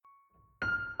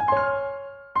Hi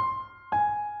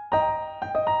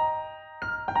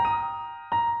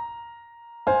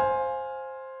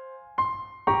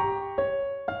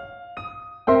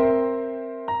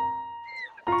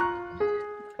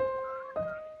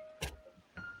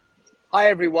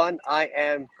everyone, I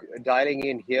am dialing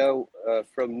in here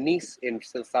from Nice in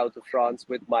the south of France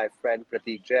with my friend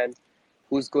Pratik Jain,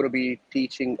 who's going to be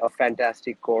teaching a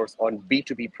fantastic course on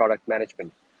B2B product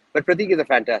management. But Pratik is a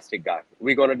fantastic guy.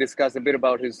 We're going to discuss a bit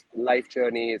about his life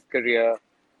journey, his career,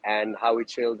 and how he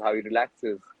chills, how he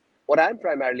relaxes. What I'm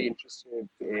primarily interested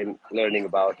in learning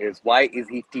about is why is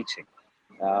he teaching?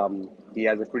 He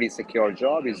has a pretty secure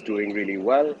job, he's doing really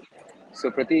well.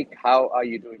 So Pratik, how are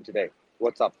you doing today?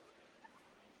 What's up?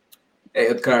 Hey,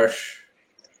 Utkarsh.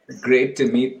 Great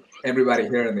to meet everybody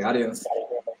here in the audience.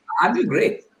 I'm doing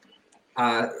great.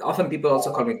 Often people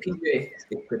also call me PJ.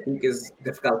 Critique is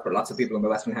difficult for lots of people in the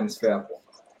Western Hemisphere.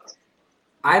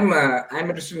 I'm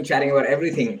interested in chatting about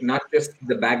everything, not just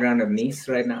the background of Nice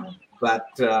right now, but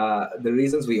the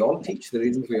reasons we all teach, the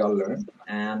reasons we all learn.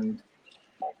 And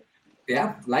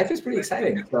yeah, life is pretty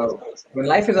exciting. So when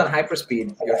life is on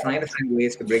hyperspeed, you're trying to find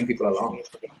ways to bring people along.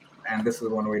 And this is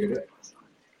one way to do it.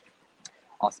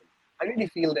 Awesome. I really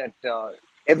feel that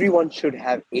everyone should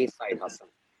have a side hustle,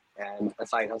 and a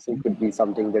side hustle could be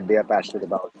something that they are passionate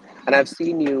about. And I've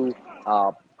seen you,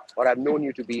 or I've known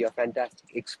you to be a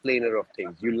fantastic explainer of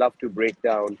things. You love to break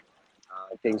down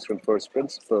things from first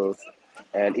principles.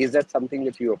 And is that something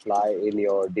that you apply in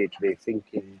your day to day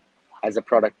thinking as a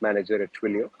product manager at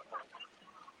Twilio?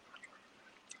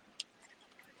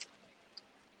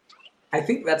 I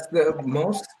think that's the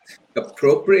most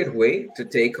appropriate way to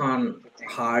take on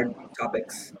hard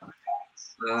topics.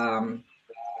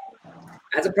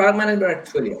 As a product manager at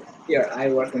Twilio, here I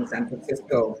work in San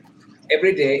Francisco.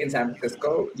 Every day in San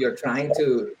Francisco, you're trying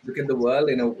to look at the world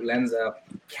in a lens of,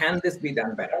 can this be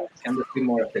done better? Can this be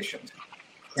more efficient?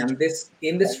 Can this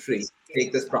industry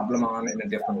take this problem on in a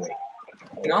different way?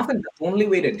 And often the only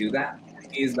way to do that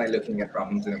is by looking at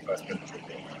problems in a first principle.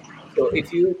 So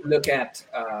if you look at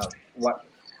what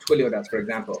Twilio does, for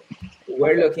example,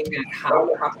 we're looking at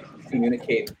how companies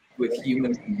communicate with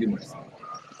human consumers.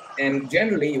 And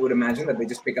generally, you would imagine that they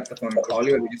just pick up the phone and call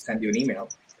you, or they just send you an email.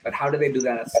 But how do they do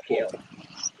that at scale?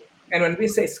 And when we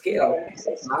say scale,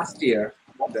 last year,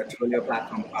 the Twilio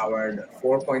platform powered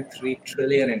 4.3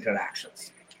 trillion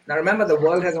interactions. Now, remember, the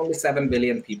world has only 7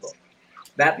 billion people.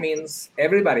 That means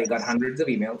everybody got hundreds of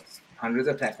emails, hundreds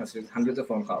of text messages, hundreds of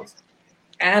phone calls.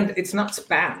 And it's not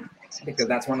spam, because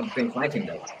that's one of the things my team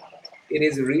does. It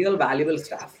is real valuable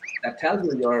stuff that tells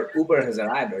you your Uber has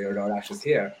arrived or your DoorDash is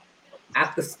here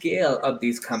at the scale of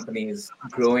these companies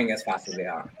growing as fast as they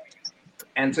are.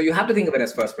 And so you have to think of it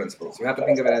as first principles. You have to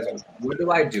think of it as, what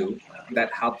do I do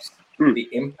that helps the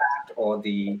impact or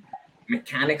the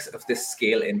mechanics of this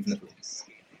scale infinitely?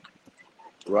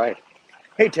 Right.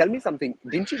 Hey, tell me something.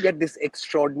 Didn't you get this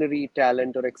extraordinary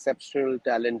talent or exceptional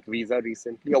talent visa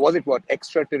recently? Or was it what?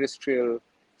 Extraterrestrial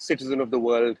citizen of the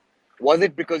world? Was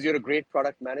it because you're a great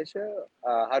product manager?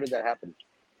 How did that happen?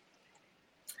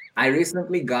 I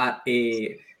recently got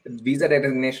a visa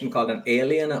designation called an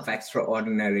Alien of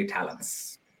Extraordinary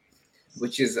Talents,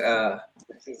 which is a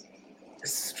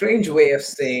strange way of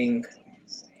saying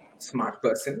smart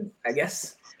person, I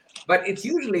guess. But it's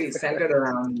usually centered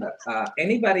around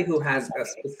anybody who has a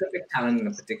specific talent in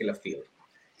a particular field.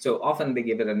 So often they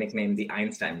give it a nickname, the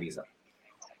Einstein visa.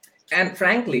 And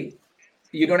frankly,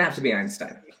 you don't have to be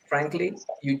Einstein. Frankly,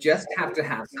 you just have to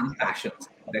have some passions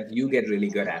that you get really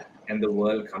good at, and the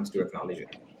world comes to acknowledge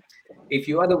it. If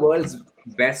you are the world's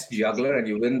best juggler and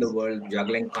you win the world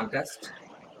juggling contest,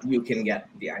 you can get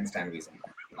the Einstein visa.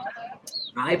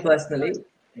 I personally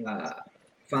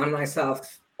found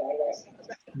myself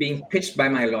being pitched by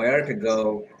my lawyer to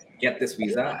go get this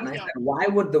visa. And I said, why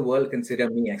would the world consider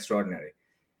me extraordinary?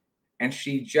 And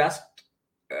she just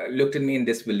looked at me in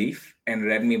disbelief and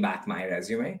read me back my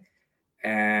resume.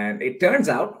 And it turns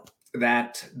out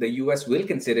that the US will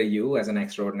consider you as an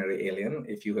extraordinary alien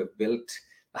if you have built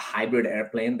a hybrid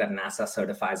airplane that NASA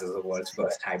certifies as the world's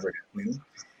first hybrid airplane,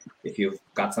 if you've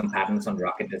got some patents on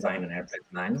rocket design and airplane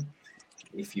design,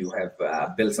 if you have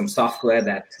built some software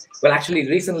that, well, actually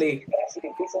recently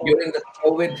during the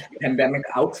COVID pandemic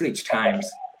outreach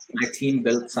times, my team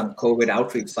built some COVID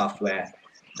outreach software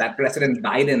that President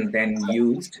Biden then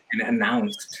used and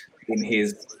announced in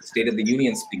his State of the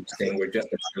Union speech, saying we're just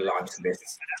about to launch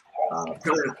this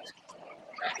product.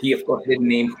 He, of course, didn't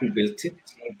name who built it,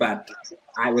 but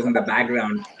I was in the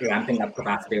background ramping up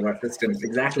capacity of our systems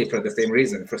exactly for the same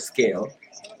reason, for scale,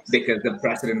 because the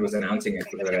president was announcing it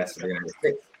for the rest of the United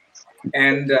States.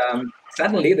 And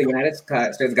suddenly the United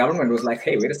States government was like,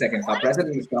 hey, wait a second, if our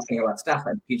president is talking about stuff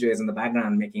and PJ is in the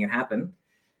background making it happen,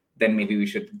 then maybe we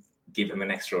should give him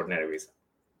an extraordinary visa.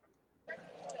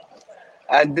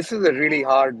 And this is a really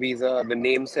hard visa. The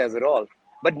name says it all.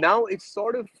 But now it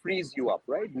sort of frees you up,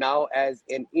 right? Now, as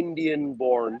an Indian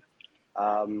born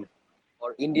um,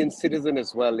 or Indian citizen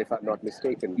as well, if I'm not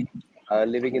mistaken,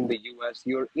 living in the US,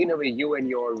 you're in a way, you and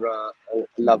your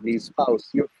lovely spouse,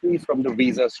 you're free from the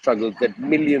visa struggles that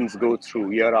millions go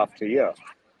through year after year.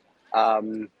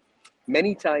 Um,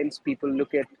 Many times people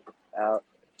look at uh,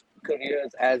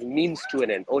 careers as means to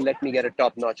an end. Oh, let me get a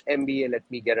top-notch MBA, let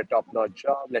me get a top-notch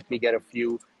job, let me get a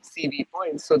few CV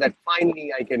points so that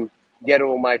finally I can get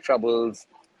over my troubles,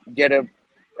 get a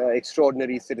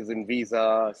extraordinary citizen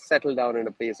visa, settle down in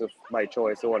a place of my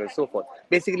choice, so on and so forth.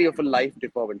 Basically, of a life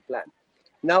deferment plan.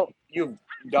 Now you've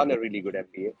done a really good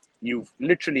MBA. You've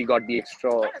literally got the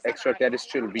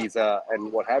extraterrestrial visa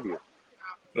and what have you.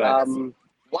 Right.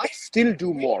 Why still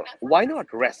do more? Why not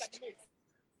rest?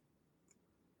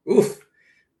 Oof.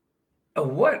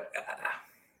 What?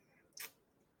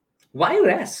 Why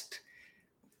rest?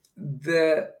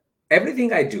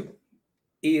 Everything I do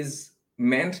is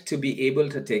meant to be able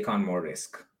to take on more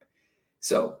risk.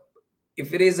 So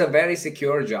if it is a very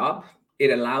secure job,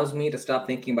 it allows me to stop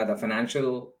thinking about the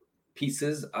financial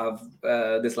pieces of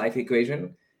this life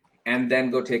equation and then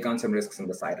go take on some risks in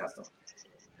the side hustle.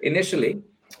 Initially,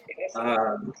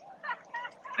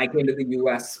 I came to the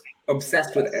US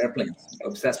obsessed with airplanes,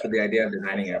 obsessed with the idea of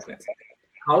designing airplanes.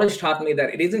 College taught me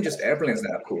that it isn't just airplanes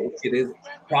that are cool, it is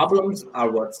problems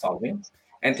are worth solving,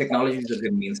 and technology is a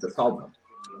good means to solve them.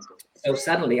 So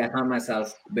suddenly I found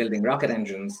myself building rocket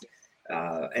engines,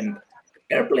 and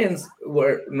airplanes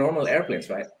were normal airplanes,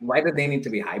 right? Why did they need to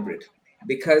be hybrid?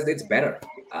 Because it's better.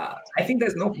 I think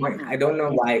there's no point. I don't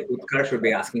know why Utkarsh would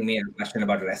be asking me a question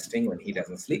about resting when he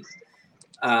doesn't sleep.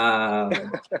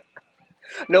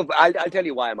 No, but I'll tell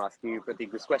you why I'm asking you,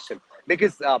 Pratik, this question.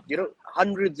 Because,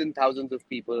 hundreds and thousands of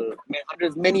people,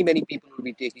 hundreds, many people will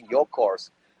be taking your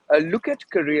course. Look at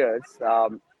careers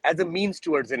as a means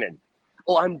towards an end.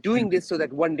 Oh, I'm doing this so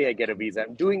that one day I get a visa.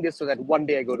 I'm doing this so that one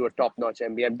day I go to a top-notch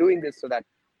MBA. I'm doing this so that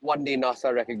one day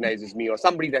NASA recognizes me or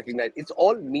somebody recognizes. It's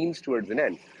all means towards an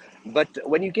end. But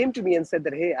when you came to me and said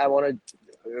that, hey, I want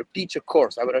to teach a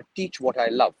course, I want to teach what I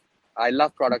love. I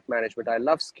love product management. I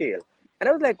love scale. And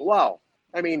I was like, wow.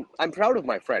 I mean, I'm proud of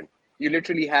my friend. You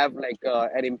literally have like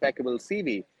an impeccable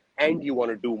CV and you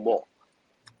want to do more.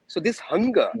 So this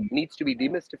hunger needs to be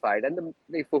demystified. And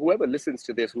for whoever listens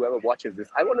to this, whoever watches this,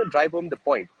 I want to drive home the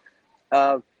point.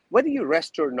 Whether you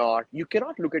rest or not, you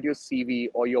cannot look at your CV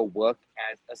or your work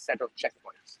as a set of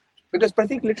checkpoints. Because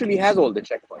Pratik literally has all the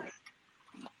checkpoints.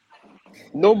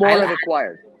 No more are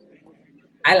required.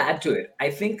 I'll add to it. I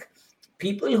think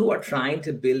people who are trying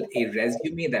to build a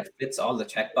resume that fits all the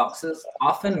checkboxes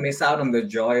often miss out on the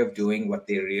joy of doing what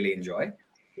they really enjoy.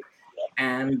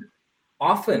 And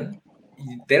often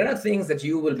there are things that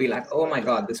you will be like, oh my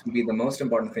God, this will be the most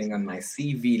important thing on my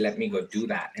CV. Let me go do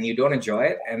that. And you don't enjoy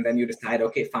it. And then you decide,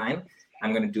 okay, fine,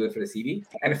 I'm going to do it for the CV.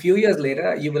 And a few years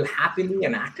later, you will happily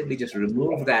and actively just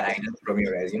remove that item from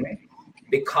your resume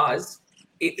because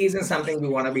it isn't something we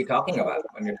want to be talking about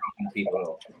when you're talking to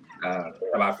people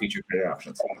about future career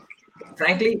options.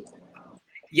 Frankly,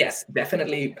 yes,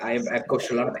 definitely. I've coached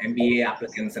a lot of MBA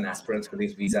applicants and aspirants for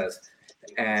these visas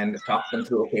and talked them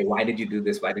through, okay, why did you do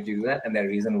this? Why did you do that? And their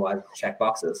reason was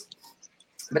checkboxes.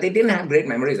 But they didn't have great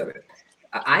memories of it.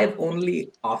 I've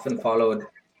only often followed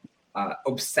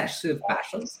obsessive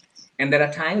passions. And there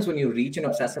are times when you reach an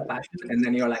obsessive passion and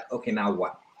then you're like, okay, now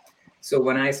what? So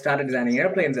when I started designing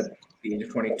airplanes at the age of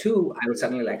 22, I was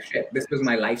suddenly like, shit, this was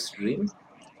my life's dream.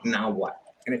 Now what?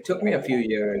 And it took me a few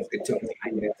years. It took me,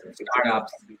 I did some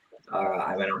startups.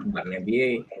 I went on about an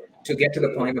MBA to get to the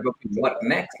point of okay, what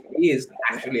next is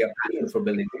actually a passion for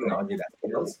building technology that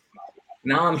scales.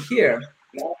 Now I'm here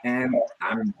and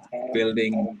I'm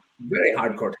building very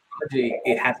hardcore technology.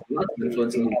 It has a lot of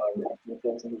influence in the world.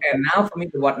 And now for me,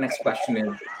 the what next question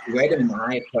is, where do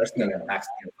my personal impacts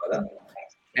get further?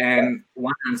 And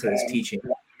one answer is teaching.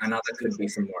 Another could be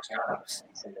some more startups.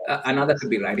 Another could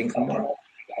be writing some more.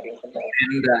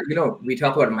 And we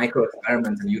talk about micro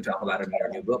experiments, and you talk about it in your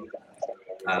new book.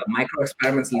 Micro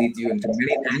experiments lead you into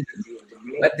many tangents,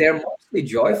 but they're mostly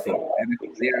joyful. And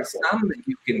there are some that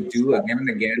you can do again and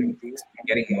again,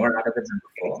 getting more out of it than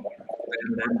before. But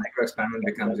then that micro experiment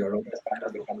becomes your own.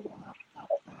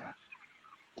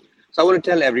 So I want to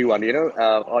tell everyone,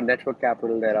 on Network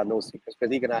Capital, there are no secrets.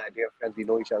 Pratik and I are dear friends. We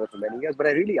know each other for many years. But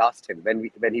I really asked him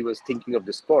when he was thinking of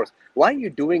this course, why are you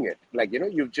doing it? Like,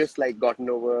 you've just like gotten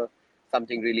over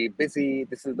something really busy.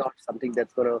 This is not something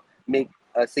that's going to make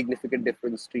a significant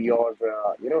difference to your,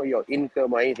 your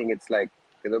income or anything. It's like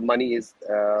money is.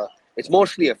 It's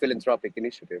mostly a philanthropic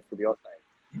initiative from your side.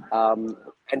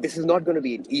 And this is not going to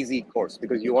be an easy course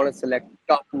because you want to select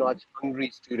top-notch, hungry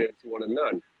students who want to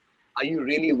learn. Are you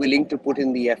really willing to put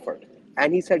in the effort?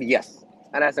 And he said yes.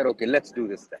 And I said, okay, let's do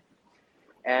this then.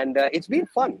 And it's been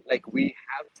fun. Like, we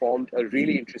have formed a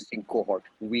really interesting cohort.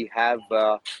 We have,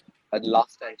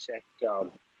 last I checked,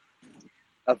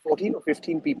 14 or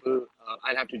 15 people.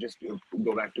 I'll have to just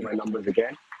go back to my numbers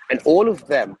again. And all of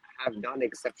them have done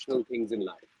exceptional things in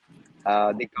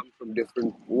life. They come from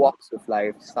different walks of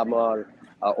life. Some are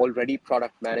already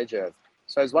product managers.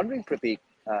 So I was wondering, Prateek,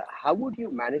 how would you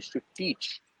manage to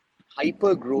teach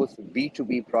hyper growth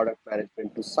B2B product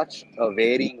management to such a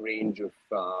varying range of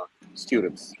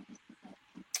students?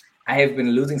 I have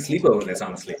been losing sleep over this,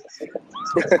 honestly.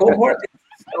 The cohort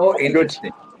is so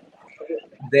interesting.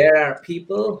 There are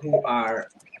people who are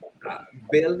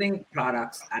building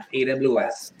products at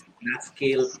AWS that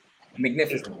scale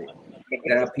magnificently.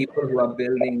 There are people who are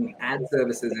building ad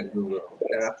services at Google.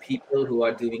 There are people who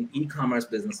are doing e-commerce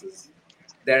businesses.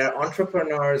 There are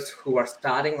entrepreneurs who are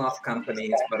starting off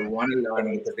companies but want to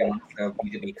learn because they want to serve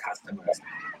B2B customers.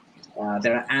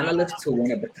 There are analysts who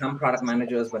want to become product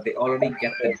managers, but they already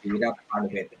get the data part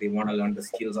of it. They want to learn the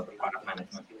skills of the product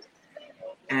management.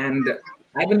 And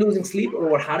I've been losing sleep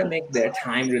over how to make their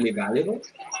time really valuable.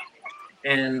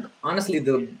 And honestly,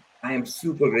 I am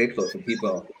super grateful for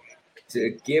people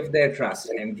to give their trust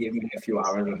and give me a few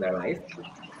hours of their life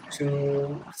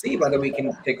to see whether we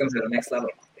can take them to the next level.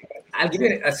 I'll give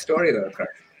you a story though, Kurt.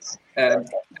 A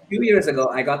few years ago,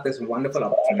 I got this wonderful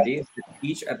opportunity to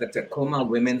teach at the Tacoma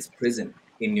Women's Prison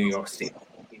in New York State.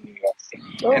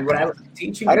 Oh, and what I was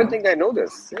teaching I don't them, think I know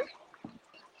this.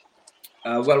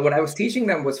 what I was teaching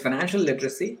them was financial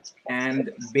literacy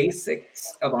and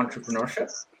basics of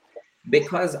entrepreneurship,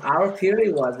 because our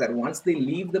theory was that once they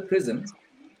leave the prison,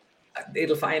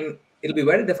 it'll be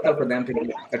very difficult for them to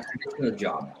get a traditional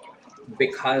job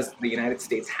because the United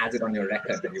States has it on your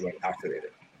record that you were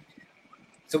incarcerated.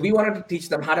 So we wanted to teach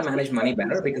them how to manage money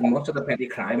better because most of the petty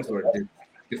crimes were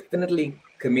definitely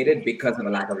committed because of a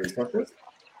lack of resources,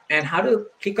 and how to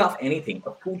kick off anything,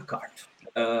 a food cart,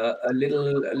 a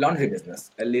little laundry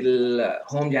business, a little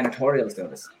home janitorial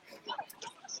service.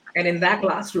 And in that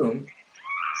classroom,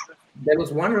 there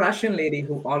was one Russian lady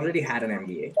who already had an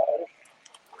MBA,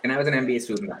 and I was an MBA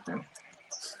student back then.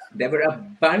 There were a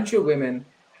bunch of women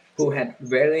who had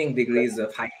varying degrees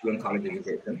of high school and college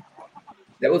education.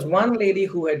 There was one lady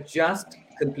who had just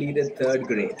completed third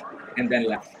grade and then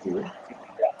left school.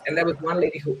 And there was one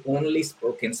lady who only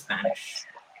spoke in Spanish.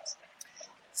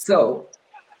 So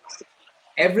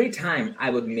every time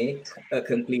I would make a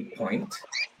complete point,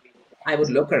 I would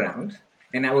look around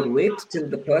and I would wait till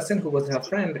the person who was her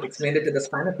friend explained it to the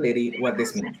Spanish lady what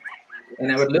this means.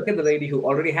 And I would look at the lady who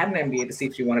already had an MBA to see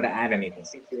if she wanted to add anything.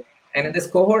 And in this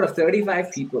cohort of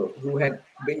 35 people who had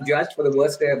been judged for the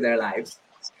worst day of their lives,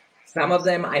 some of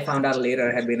them I found out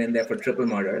later had been in there for triple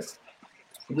murders.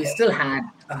 We still had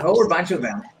a whole bunch of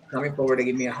them coming forward to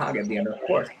give me a hug at the end of the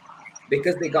course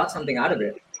because they got something out of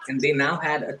it. And they now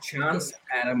had a chance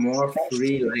at a more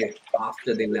free life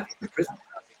after they left the prison.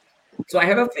 So I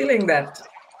have a feeling that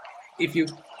if you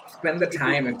spend the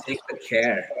time and take the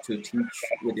care to teach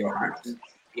with your heart,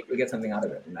 you will get something out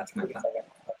of it. And that's my plan.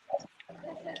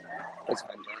 That's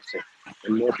fantastic.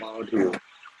 And more power to you.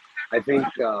 I think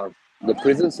the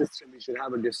prison system, we should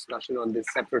have a discussion on this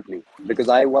separately, because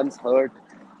I once heard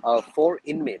 4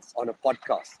 inmates on a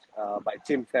podcast by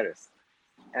Tim Ferriss.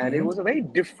 And it was a very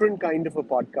different kind of a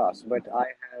podcast, but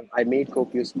I made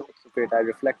copious notes of it. I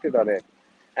reflected on it.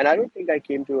 And I don't think I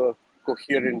came to a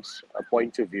coherent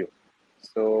point of view.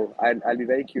 So I'll be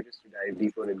very curious to dive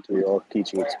deeper into your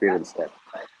teaching experience there.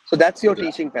 So that's your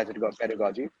teaching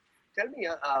pedagogy. Tell me,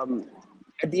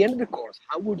 at the end of the course,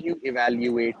 how would you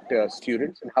evaluate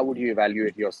students, and how would you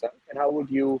evaluate yourself, and how would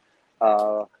you,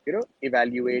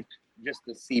 evaluate just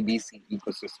the CBC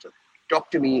ecosystem? Talk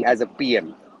to me as a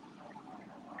PM.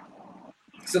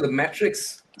 So the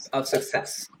metrics of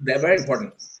success, they're very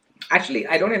important. Actually,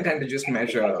 I don't intend to just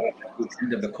measure at the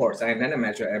end of the course. I intend to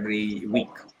measure every week.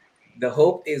 The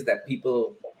hope is that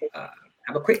people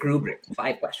have a quick rubric,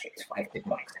 5 questions, 5 tick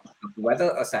marks,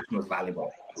 whether a session was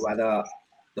valuable, whether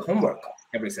the homework,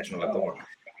 every session of homework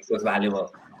was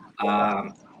valuable,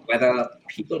 whether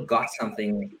people got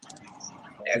something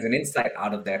as an insight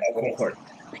out of their cohort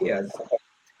peers,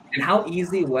 and how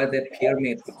easy were their peer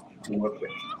mates to work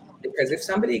with. Because if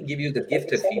somebody gives you the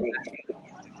gift of feedback,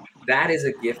 that is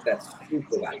a gift that's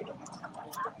super valuable.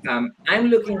 I'm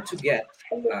looking to get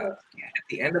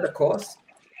the end of the course,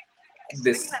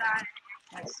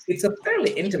 it's a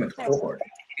fairly intimate cohort.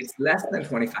 It's less than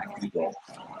 25 people.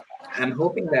 I'm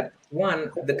hoping that,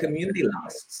 one, the community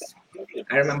lasts.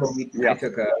 I remember I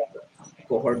took a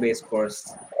cohort-based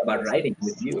course about writing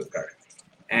with you, Kurt.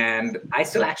 And I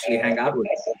still actually hang out with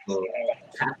people,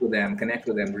 chat with them, connect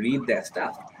with them, read their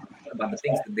stuff about the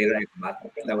things that they write about.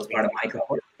 That was part of my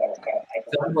cohort.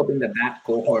 So I'm hoping that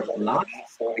cohort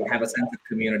lasts. They have a sense of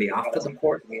community after the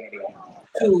course.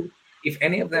 Two, if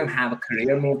any of them have a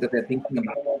career move that they're thinking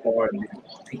about, or they're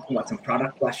thinking about some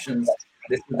product questions,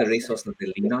 this is the resource that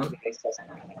they lean on.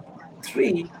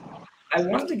 Three, I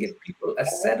want to give people a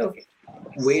set of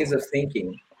ways of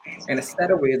thinking and a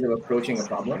set of ways of approaching a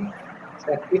problem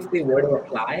that if they were to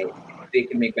apply, they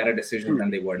can make better decisions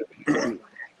than they were to before.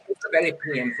 It's a very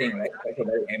PM thing, right? It's like a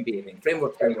very MBA thing.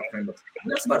 Frameworks.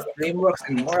 Less about frameworks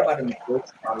and more about an approach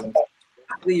to problems.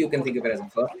 Either you can think of it as a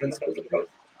first principles approach,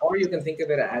 or you can think of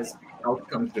it as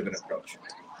outcomes-driven approach.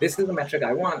 This is the metric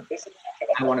I want.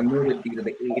 I want to move it. These are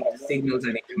the 8 signals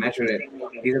I need to measure it.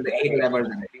 These are the 8 levers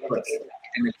and inputs.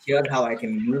 And then here's how I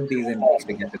can move these inputs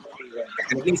to get to it.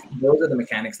 And at least those are the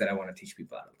mechanics that I want to teach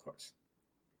people out of the course.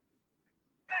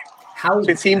 So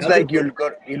it seems like you're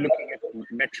looking at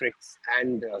metrics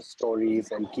and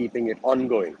stories and keeping it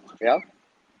ongoing. Yeah.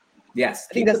 Yes,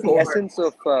 I think that's the essence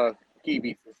of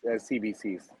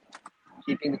CBCs.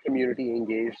 Keeping the community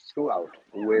engaged throughout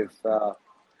with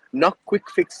not quick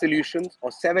fix solutions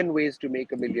or 7 ways to make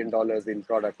 $1 million in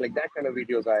product. Like that kind of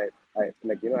videos, I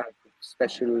like, I have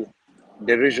special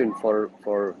derision for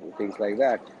things like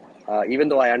that. Even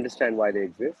though I understand why they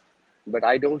exist, but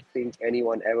I don't think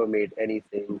anyone ever made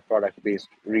anything product based,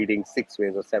 reading 6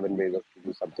 ways or 7 ways of to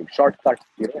do something. Shortcuts,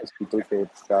 as people say,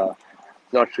 it's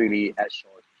not really as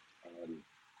short.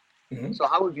 So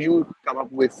how have you come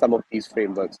up with some of these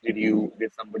frameworks? Did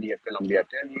somebody at Columbia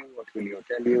tell you, or Twilio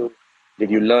tell you? Did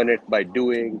you learn it by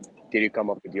doing? Did you come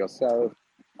up with yourself?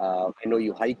 I know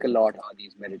you hike a lot. Are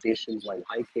these meditations while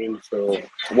hiking? So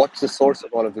what's the source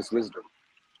of all of this wisdom?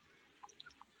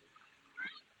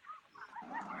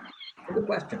 Good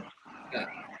question.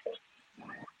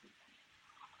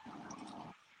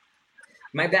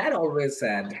 My dad always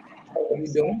said, you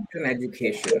don't get an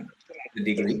education, the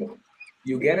degree,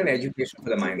 you get an education for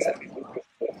the mindset.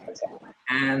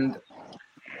 And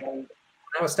when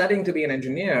I was studying to be an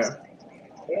engineer,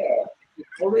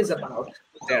 it's always about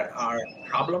there are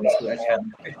problems which have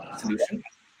a solution.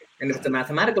 And if it's a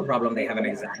mathematical problem, they have an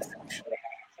exact solution.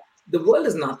 The world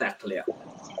is not that clear.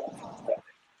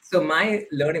 So my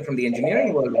learning from the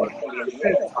engineering world was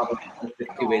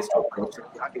 50 ways to approach it.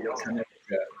 Kind of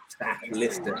stack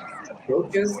list of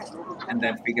approaches and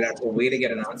then figure out a way to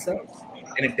get an answer.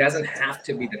 And it doesn't have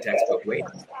to be the textbook way.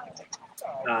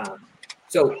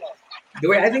 So the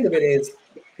way I think of it is,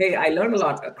 hey, I learned a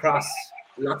lot across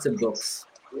lots of books,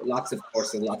 lots of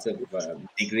courses, lots of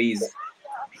degrees,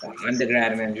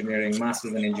 undergrad in engineering,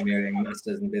 master's in engineering,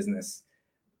 master's in business.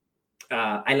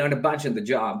 I learned a bunch on the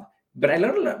job, but I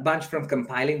learned a bunch from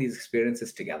compiling these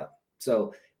experiences together.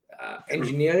 So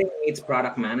engineering meets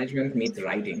product management meets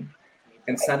writing.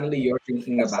 And suddenly you're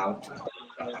thinking about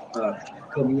a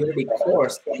community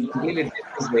course in a completely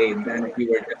different way than if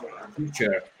you were just a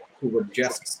teacher who were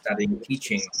just studying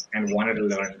teaching and wanted to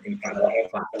learn in front of a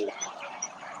class.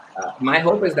 My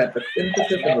hope is that the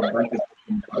synthesis of a bunch of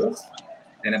different models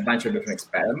and a bunch of different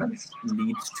experiments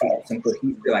leads to some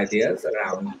cohesive ideas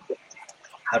around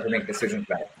how to make decisions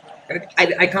right. And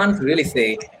I can't really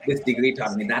say this degree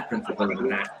taught me that principle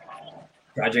and that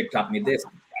project taught me this,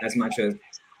 as much as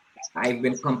I've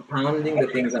been compounding the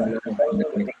things I'm learning from the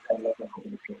clinic,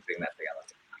 putting that together.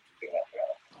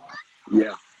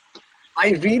 Yeah.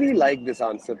 I really like this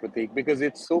answer, Prateek, because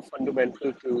it's so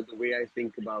fundamental to the way I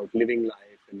think about living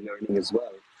life and learning as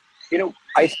well.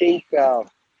 I think I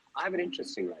have an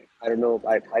interesting life. I don't know.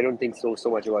 I don't think so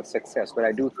much about success, but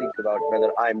I do think about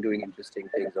whether I'm doing interesting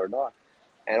things or not.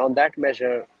 And on that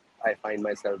measure, I find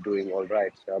myself doing all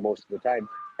right most of the time.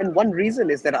 And one reason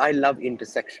is that I love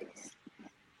intersections.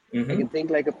 I can think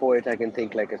like a poet, I can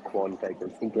think like a quant, I can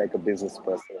think like a business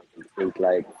person, I can think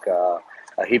like a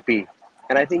hippie.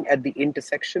 And I think at the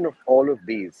intersection of all of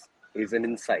these is an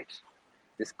insight.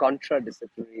 This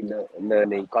contradisciplinary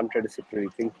learning,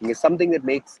 contradisciplinary thinking is something that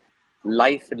makes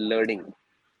life and learning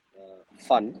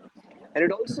fun. And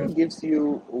it also gives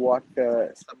you what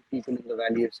some people in the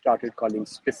Valley have started calling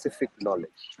specific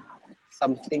knowledge.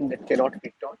 Something that cannot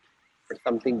be taught, but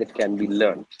something that can be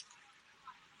learned.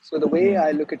 So the way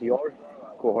I look at your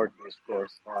cohort-based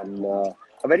course on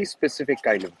a very specific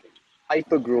kind of thing,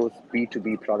 hyper-growth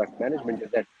B2B product management, is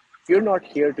that you're not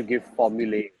here to give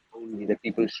formulae only that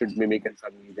people should mimic and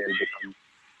suddenly they'll become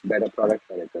better product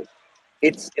managers.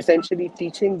 It's essentially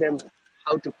teaching them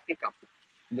how to pick up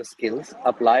the skills,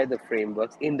 apply the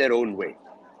frameworks in their own way.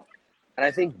 And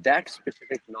I think that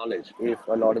specific knowledge, if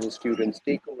a lot of the students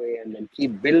take away and then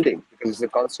keep building, because it's a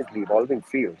constantly evolving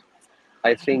field,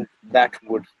 I think that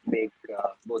would make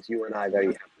both you and I very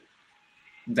happy.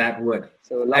 That would.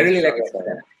 So I really like it.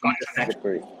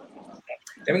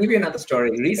 Let me give you another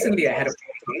story. Recently, I had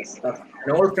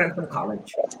an old friend from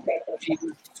college. She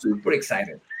was super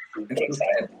excited. And she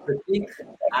said, Pratik,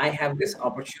 I have this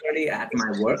opportunity at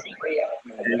my work.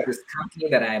 There's this company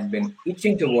that I've been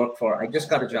itching to work for. I just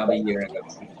got a job a year ago.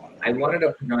 I wanted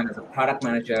to join as a product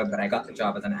manager, but I got the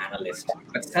job as an analyst.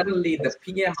 But suddenly the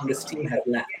PM on this team has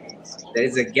left. There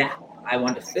is a gap. I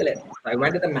want to fill it. So I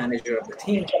went to the manager of the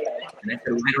team and I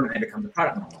said, why don't I become the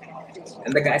product manager?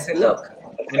 And the guy said, look,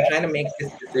 I'm trying to make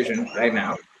this decision right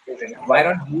now. Why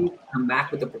don't you come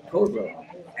back with a proposal?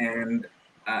 And,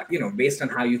 based on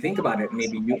how you think about it,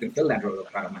 maybe you can fill that role of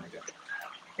product manager.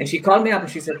 And she called me up and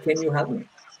she said, can you help me?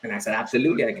 And I said,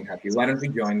 absolutely, I can help you. Why don't we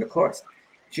join the course?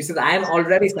 She said, I am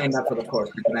already signed up for the course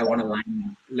because I want to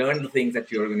learn the things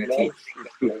that you're going to teach.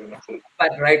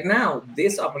 But right now,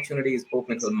 this opportunity is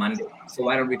open till Monday. So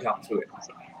why don't we talk through it?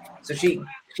 So she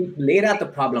laid out the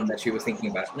problem that she was thinking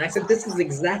about. And I said, this is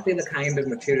exactly the kind of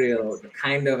material, the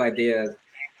kind of ideas,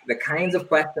 the kinds of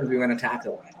questions we want to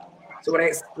tackle. So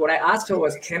what I asked her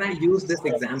was, can I use this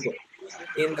example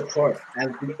in the course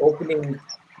as the opening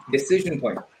decision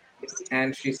point?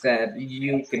 And she said,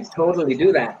 you can totally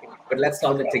do that, but let's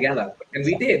solve it together. And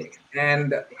we did.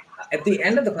 And at the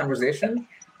end of the conversation,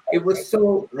 it was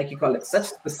so, like you call it, such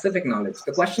specific knowledge.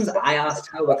 The questions I asked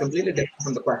her were completely different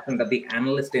from the questions that the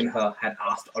analyst in her had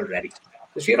asked already.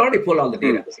 So she had already pulled all the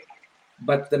data.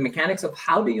 But the mechanics of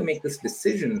how do you make this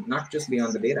decision, not just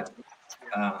beyond the data,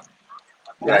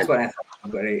 that's what I thought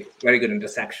was a very, very good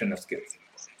intersection of skills.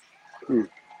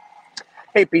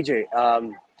 Hey, PJ,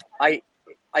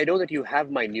 I know that you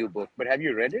have my new book, but have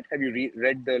you read it? Have you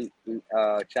read the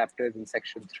chapters in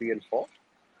section 3 and 4?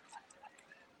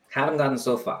 Haven't gotten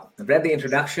so far. I've read the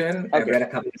introduction. Okay. I've read a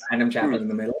couple of random chapters in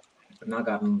the middle, but not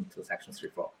gotten to sections 3,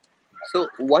 4. So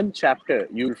one chapter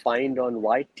you'll find on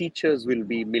why teachers will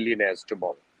be millionaires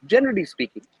tomorrow. Generally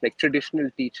speaking, like traditional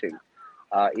teaching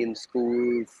in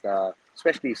schools,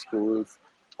 especially schools,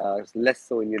 less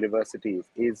so in universities,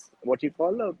 is what you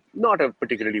call not a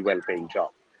particularly well-paying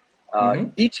job.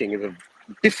 Teaching is a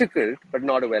difficult but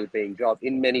not a well-paying job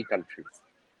in many countries.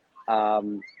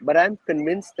 But I'm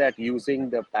convinced that using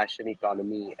the passion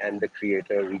economy and the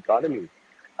creator economy,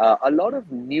 a lot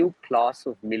of new class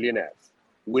of millionaires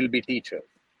will be teachers.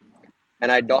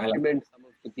 And I document some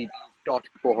of the people who taught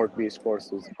cohort-based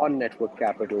courses on Network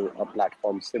Capital, a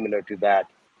platform similar to that,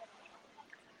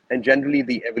 and generally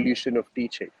the evolution of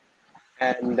teaching.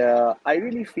 And I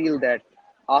really feel that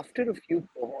after a few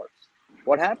cohorts,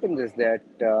 what happens is that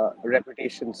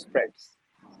reputation spreads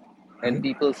and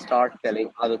people start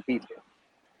telling other people.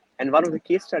 And one of the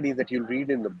case studies that you'll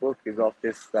read in the book is of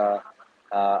this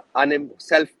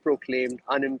self-proclaimed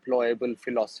unemployable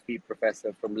philosophy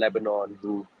professor from Lebanon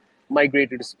who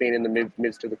migrated to Spain in the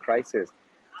midst of the crisis.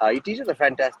 He teaches a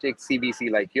fantastic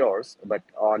CBC like yours, but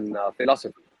on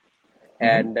philosophy.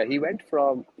 And he went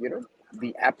from,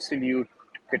 the absolute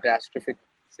catastrophic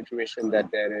situation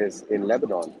that there is in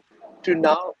Lebanon to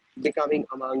now becoming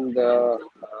among the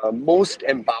most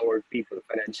empowered people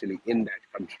financially in that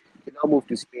country. He now moved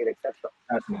to Spain, etc.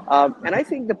 And I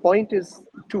think the point is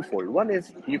twofold. One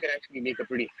is you can actually make a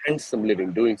pretty handsome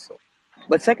living doing so.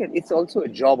 But second, it's also a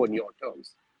job on your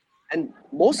terms. And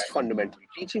most fundamentally,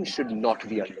 teaching should not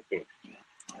be underpaid.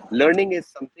 Learning is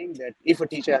something that if a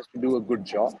teacher has to do a good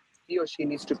job, he or she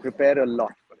needs to prepare a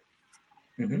lot for it.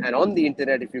 And on the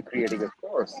internet, if you're creating a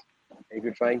course, if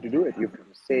you're trying to do it, you have to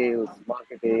do sales,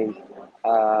 marketing,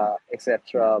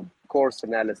 etc., course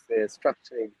analysis,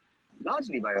 structuring,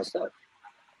 largely by yourself.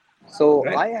 So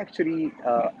I actually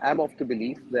am of the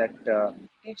belief that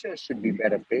teachers should be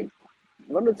better paid.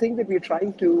 One of the things that we're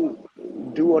trying to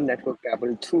do on Network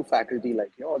Capital through faculty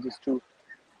like yours is to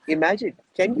imagine,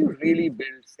 can you really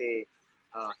build, say,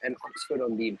 an Oxford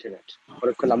on the internet or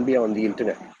a Columbia on the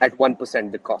internet at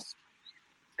 1% the cost?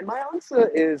 And my answer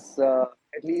is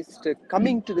at least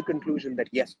coming to the conclusion that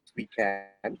yes, we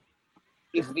can,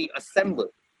 if we assemble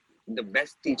the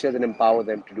best teachers and empower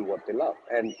them to do what they love.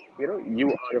 And you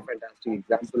are a fantastic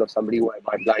example of somebody who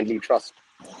I blindly trust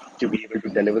to be able to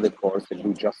deliver the course and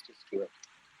do justice to it.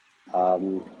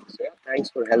 So yeah, thanks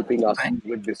for helping us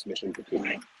with this mission.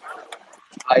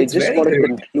 I just want to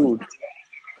conclude.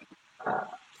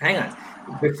 Hang on,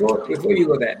 before you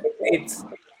go there,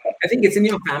 I think it's in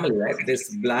your family, right?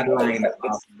 This bloodline of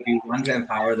we want to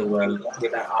empower the world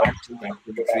with our art, our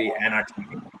poetry, and our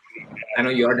teaching. I know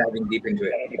you're diving deep into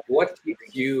it. What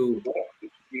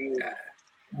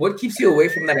keeps you away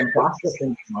from that imposter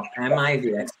thinking of, am I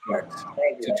the expert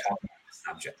to talk about this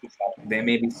subject? There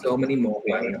may be so many more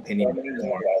who have an opinion and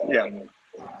more. Yeah.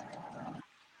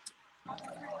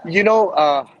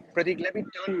 Pratik, let me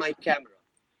turn my camera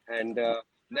and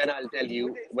then I'll tell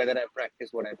you whether I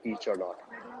practice what I teach or not.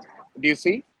 Do you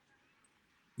see?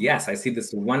 Yes, I see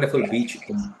this wonderful beach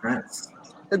in France.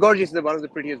 The gorgeous is one of the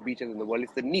prettiest beaches in the world.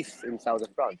 It's the Nice in south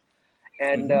of France.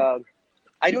 And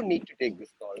I don't need to take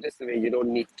this call. Just the way you don't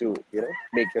need to,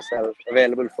 make yourself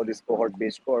available for this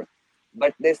cohort-based course.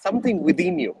 But there's something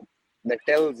within you that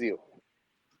tells you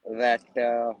that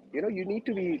you need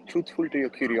to be truthful to your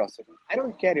curiosity. I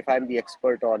don't care if I'm the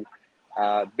expert on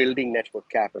building network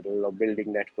capital or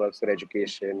building networks for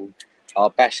education or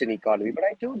passion economy, but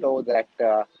I do know that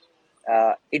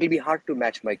it'll be hard to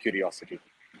match my curiosity.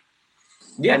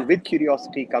 Yeah. And with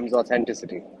curiosity comes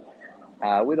authenticity.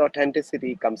 With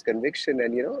authenticity comes conviction,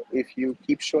 and if you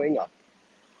keep showing up,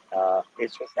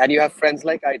 it's just, and you have friends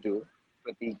like I do,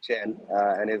 Pratik Jain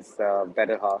and his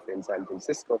better half in San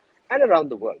Francisco and around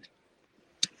the world.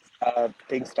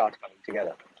 Things start coming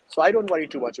together. So I don't worry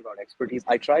too much about expertise.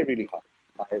 I try really hard.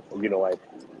 I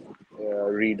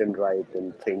read and write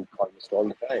and think almost all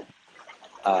the time.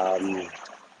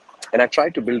 And I try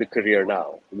to build a career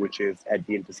now, which is at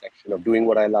the intersection of doing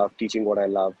what I love, teaching what I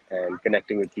love, and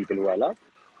connecting with people who I love.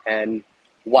 And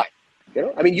why?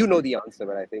 You know the answer,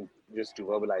 but I think just to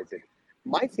verbalize it,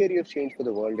 my theory of change for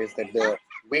the world is that the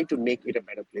way to make it a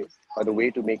better place, or the way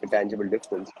to make a tangible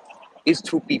difference, is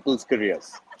through people's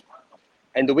careers.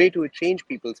 And the way to change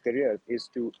people's careers is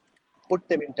to put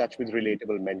them in touch with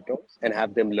relatable mentors and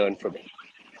have them learn from it.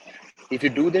 If you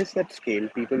do this at scale,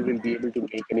 people will be able to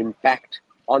make an impact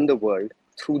on the world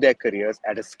through their careers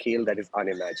at a scale that is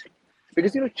unimagined.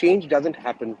 Because change doesn't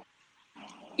happen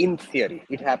in theory;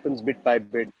 it happens bit by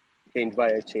bit, change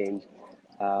by change.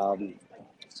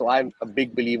 So I'm a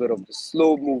big believer of the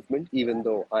slow movement, even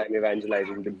though I'm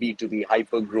evangelizing the B2B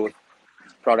hyper growth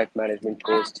product management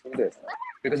course through this,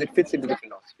 because it fits into the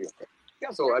philosophy of it.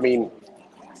 Yeah. So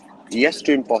yes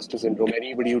to imposter syndrome.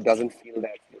 Anybody who doesn't feel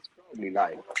that is probably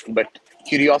lying. But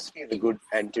curiosity is a good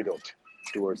antidote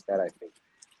towards that, I think.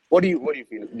 What do you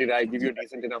feel? Did I give you a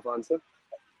decent enough answer?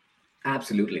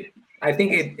 Absolutely. I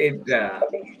think it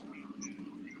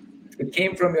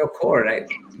came from your core, right?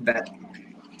 That,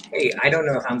 hey, I don't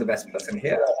know if I'm the best person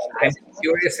here. I'm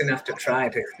curious enough to try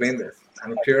to explain this.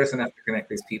 I'm curious enough to connect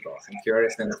these people. I'm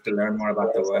curious enough to learn more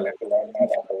about the world.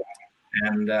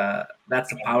 And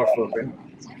that's a powerful way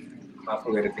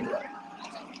to think about it.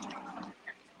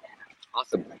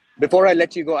 Awesome. Before I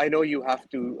let you go, I know you have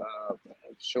to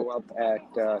show up at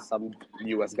some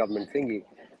US government thingy.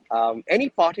 Any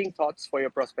parting thoughts for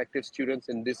your prospective students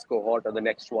in this cohort or the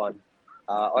next one?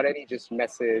 Or any just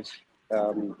message,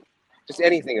 just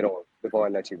anything at all before I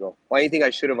let you go? Or anything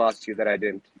I should have asked you that I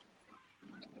didn't?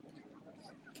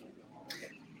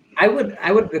 I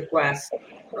would request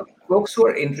folks who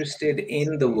are interested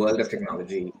in the world of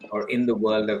technology or in the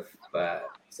world of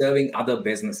serving other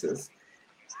businesses,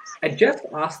 I just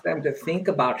ask them to think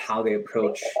about how they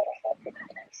approach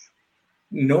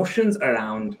notions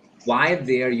around why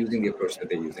they are using the approach that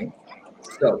they're using.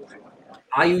 So,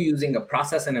 are you using a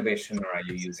process innovation or are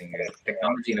you using a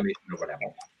technology innovation or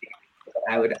whatever?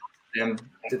 I would ask them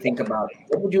to think about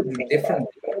what would you do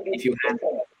differently if you had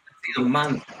a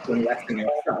month to invest in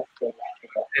yourself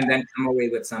and then come away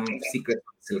with some secret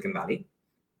from Silicon Valley.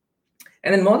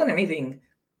 And then more than anything,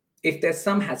 if there's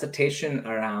some hesitation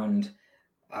around,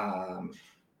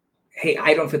 hey,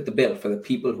 I don't fit the bill for the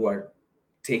people who are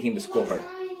taking this cohort.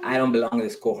 I don't belong in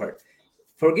this cohort.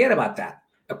 Forget about that.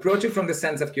 Approach it from the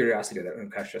sense of curiosity that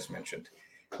Unkarsh just mentioned.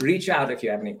 Reach out if you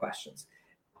have any questions.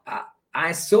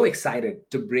 I'm so excited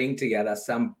to bring together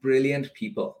some brilliant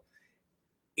people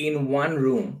in one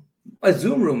room, a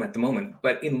Zoom room at the moment,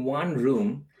 but in one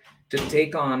room to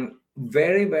take on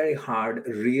very, very hard,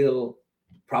 real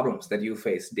problems that you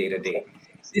face day to day.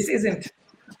 This isn't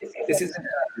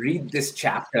read this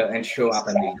chapter and show up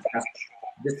and be discussed.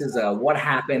 This is what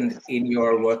happened in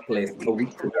your workplace a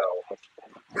week ago.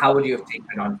 How would you have taken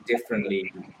it on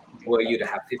differently were you to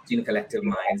have 15 collective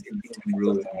minds in the same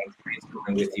room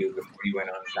brainstorming with you before you went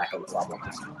on and tackled the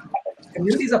problems?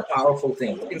 Communities are powerful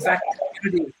things. In fact,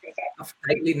 communities of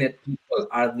tightly knit people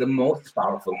are the most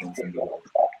powerful things in the world.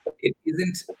 It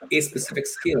isn't a specific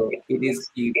skill. It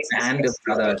is a band of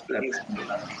brothers, a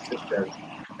band of sisters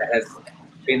that has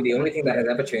been the only thing that has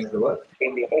ever changed the world.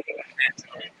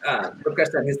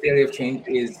 Prakash said his theory of change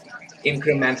is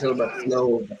incremental but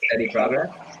slow but steady progress.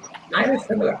 Mine is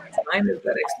similar. Mine is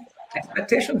that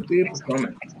expectations breed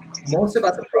performance. Most of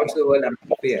us approach the world out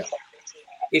of fear.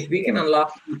 If we can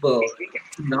unlock people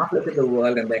to not look at the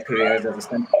world and their careers as a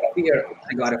sense of fear, oh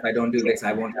my God, if I don't do this,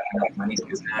 I won't have enough money to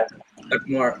do that, but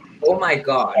more, oh my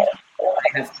God,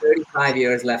 I have 35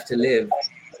 years left to live.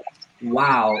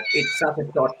 Wow, it's such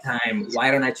a short time.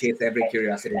 Why don't I chase every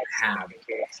curiosity I have?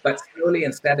 But slowly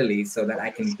and steadily so that I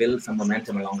can build some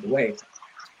momentum along the way.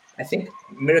 I think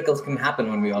miracles can happen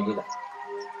when we all do that.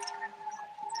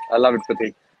 I love it,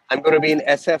 Pratik. I'm going to be in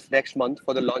SF next month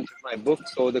for the launch of my book,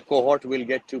 so the cohort will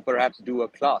get to perhaps do a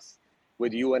class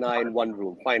with you and I in one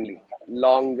room. Finally,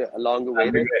 long That'd be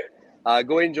awaited. great.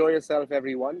 Go enjoy yourself,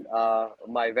 everyone.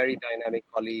 My very dynamic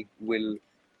colleague will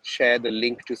share the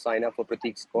link to sign up for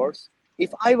Pratik's course.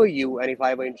 If I were you, and if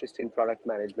I were interested in product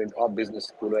management or business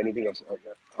school or anything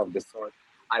of this sort,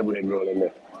 I would enroll in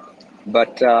it.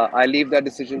 But I leave that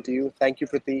decision to you. Thank you,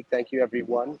 Pratik. Thank you,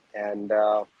 everyone. And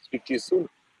speak to you soon.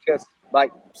 Cheers.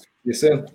 Bye. See you soon.